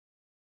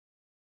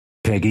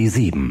Peggy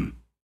 7.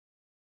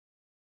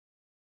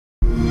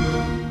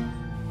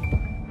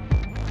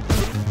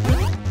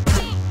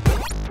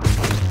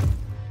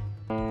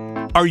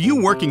 Are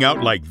you working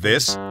out like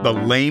this, the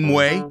lame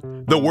way?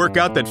 The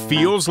workout that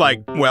feels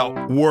like, well,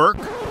 work?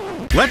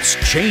 Let's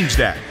change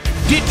that.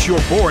 Ditch your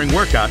boring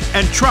workout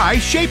and try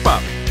Shape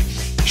Up.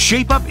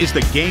 Shape Up is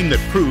the game that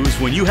proves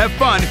when you have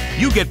fun,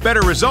 you get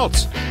better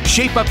results.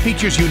 Shape Up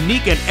features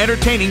unique and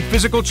entertaining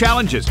physical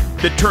challenges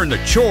that turn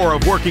the chore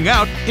of working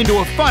out into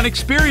a fun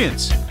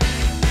experience.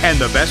 And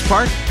the best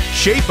part?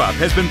 Shape Up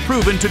has been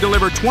proven to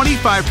deliver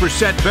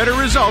 25% better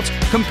results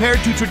compared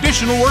to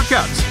traditional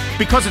workouts.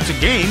 Because it's a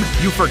game,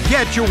 you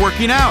forget you're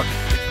working out.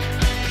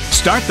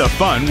 Start the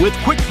fun with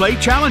quick play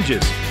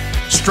challenges.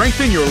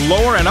 Strengthen your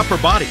lower and upper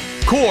body,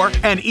 core,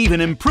 and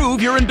even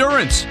improve your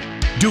endurance.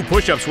 Do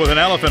push-ups with an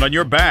elephant on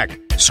your back,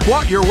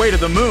 squat your way to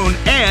the moon,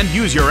 and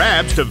use your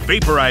abs to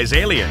vaporize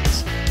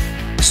aliens.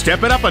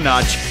 Step it up a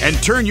notch and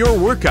turn your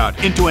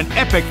workout into an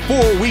epic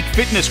 4-week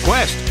fitness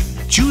quest.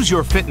 Choose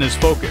your fitness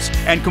focus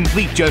and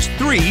complete just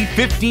 3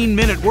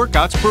 15-minute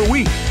workouts per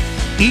week.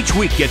 Each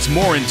week gets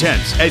more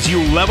intense as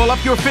you level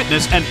up your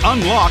fitness and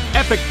unlock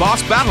epic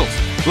boss battles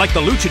like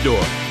the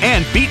Luchador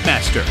and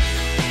Beatmaster.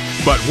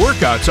 But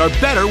workouts are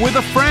better with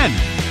a friend.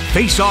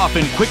 Face off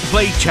in quick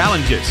play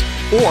challenges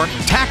or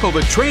tackle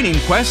the training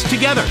quest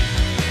together.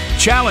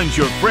 Challenge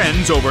your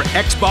friends over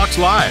Xbox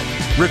Live.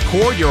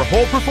 Record your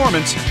whole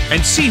performance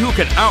and see who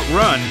can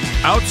outrun,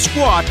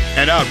 out-squat,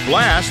 and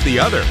out-blast the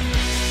other.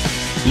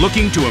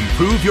 Looking to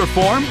improve your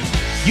form?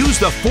 Use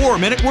the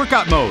 4-minute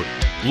workout mode.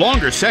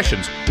 Longer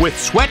sessions with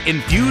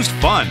sweat-infused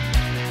fun.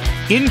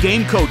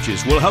 In-game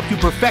coaches will help you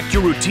perfect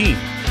your routine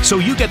so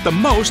you get the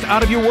most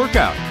out of your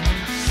workout.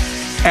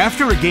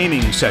 After a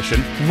gaming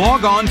session,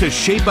 log on to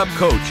Shape Up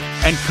Coach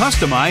and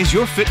customize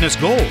your fitness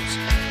goals.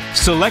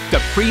 Select a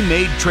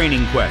pre-made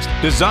training quest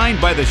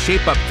designed by the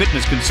Shape Up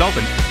fitness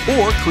consultant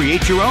or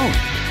create your own.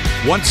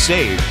 Once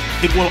saved,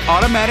 it will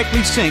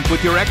automatically sync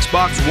with your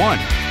Xbox One.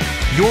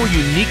 Your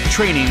unique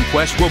training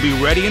quest will be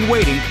ready and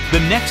waiting the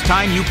next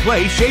time you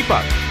play Shape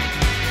Up.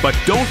 But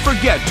don't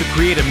forget to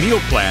create a meal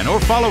plan or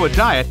follow a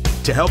diet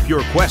to help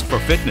your quest for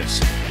fitness.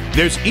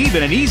 There's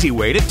even an easy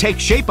way to take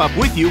Shape Up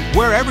with you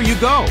wherever you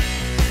go.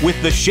 With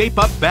the Shape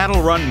Up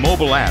Battle Run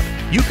mobile app,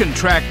 you can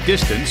track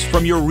distance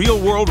from your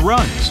real-world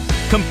runs,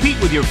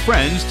 compete with your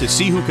friends to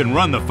see who can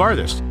run the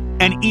farthest,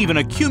 and even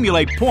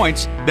accumulate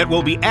points that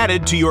will be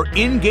added to your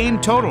in-game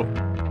total.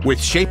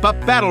 With Shape Up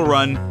Battle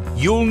Run,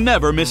 you'll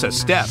never miss a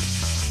step.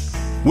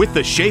 With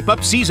the Shape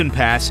Up Season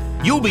Pass,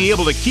 you'll be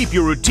able to keep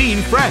your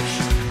routine fresh,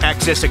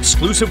 access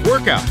exclusive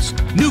workouts,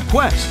 new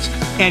quests,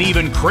 and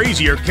even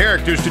crazier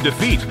characters to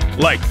defeat,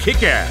 like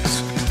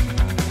Kick-Ass.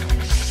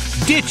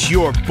 Ditch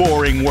your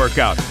boring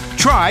workout.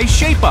 Try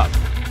Shape Up.